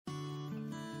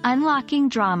Unlocking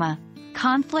drama,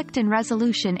 conflict and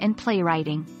resolution in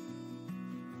playwriting.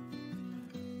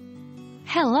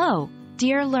 Hello,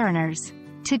 dear learners.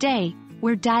 Today,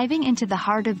 we're diving into the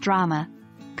heart of drama,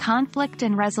 conflict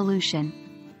and resolution.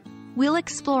 We'll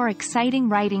explore exciting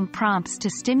writing prompts to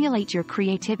stimulate your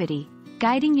creativity,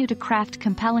 guiding you to craft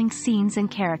compelling scenes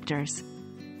and characters.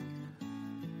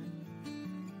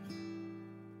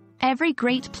 Every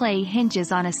great play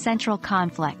hinges on a central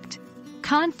conflict.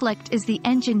 Conflict is the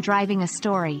engine driving a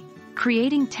story,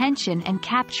 creating tension and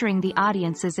capturing the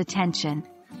audience's attention.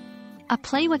 A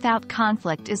play without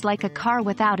conflict is like a car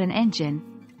without an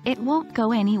engine. It won't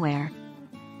go anywhere.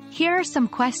 Here are some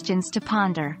questions to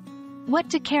ponder. What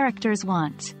do characters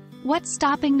want? What's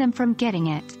stopping them from getting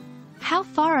it? How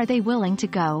far are they willing to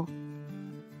go?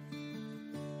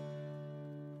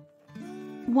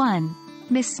 1.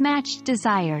 Mismatched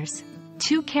desires.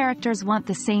 Two characters want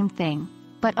the same thing,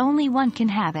 but only one can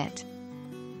have it.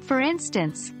 For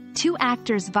instance, two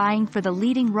actors vying for the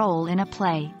leading role in a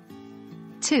play.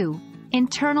 2.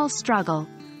 Internal struggle.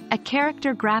 A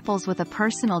character grapples with a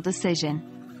personal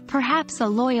decision. Perhaps a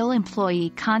loyal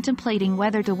employee contemplating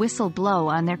whether to whistle blow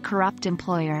on their corrupt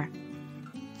employer.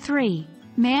 3.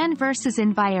 Man versus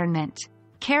environment.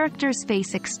 Characters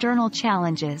face external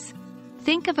challenges.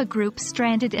 Think of a group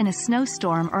stranded in a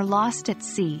snowstorm or lost at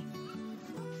sea.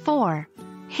 4.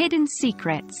 Hidden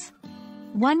secrets.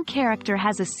 One character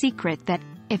has a secret that,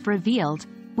 if revealed,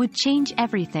 would change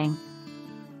everything.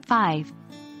 5.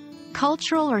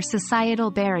 Cultural or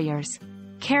societal barriers.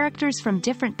 Characters from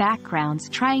different backgrounds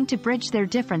trying to bridge their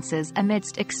differences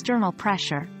amidst external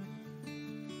pressure.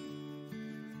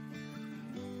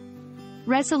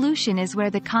 Resolution is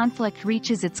where the conflict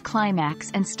reaches its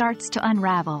climax and starts to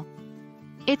unravel.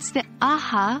 It's the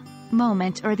aha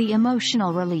moment or the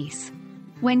emotional release.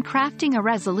 When crafting a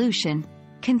resolution,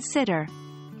 consider,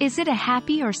 is it a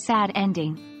happy or sad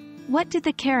ending? What did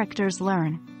the characters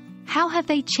learn? How have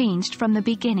they changed from the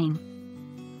beginning?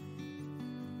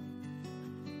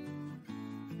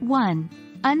 1.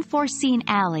 Unforeseen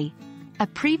ally. A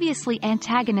previously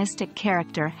antagonistic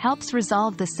character helps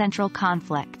resolve the central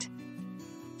conflict.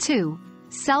 2.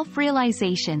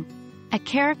 Self-realization. A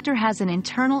character has an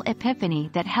internal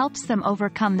epiphany that helps them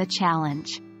overcome the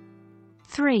challenge.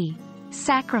 3.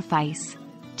 Sacrifice.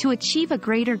 To achieve a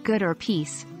greater good or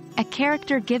peace, a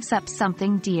character gives up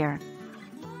something dear.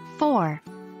 4.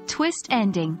 Twist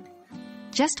ending.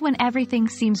 Just when everything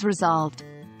seems resolved,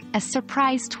 a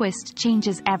surprise twist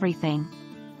changes everything.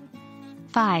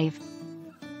 5.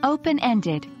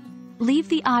 Open-ended. Leave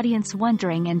the audience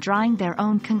wondering and drawing their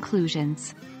own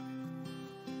conclusions.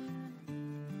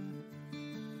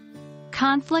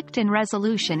 Conflict and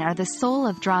resolution are the soul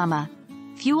of drama,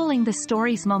 fueling the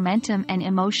story's momentum and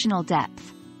emotional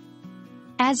depth.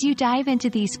 As you dive into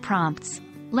these prompts,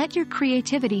 let your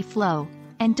creativity flow,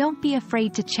 and don't be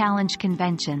afraid to challenge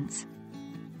conventions.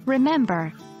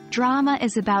 Remember, drama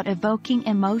is about evoking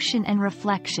emotion and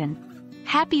reflection.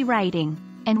 Happy writing,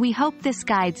 and we hope this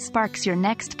guide sparks your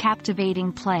next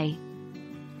captivating play.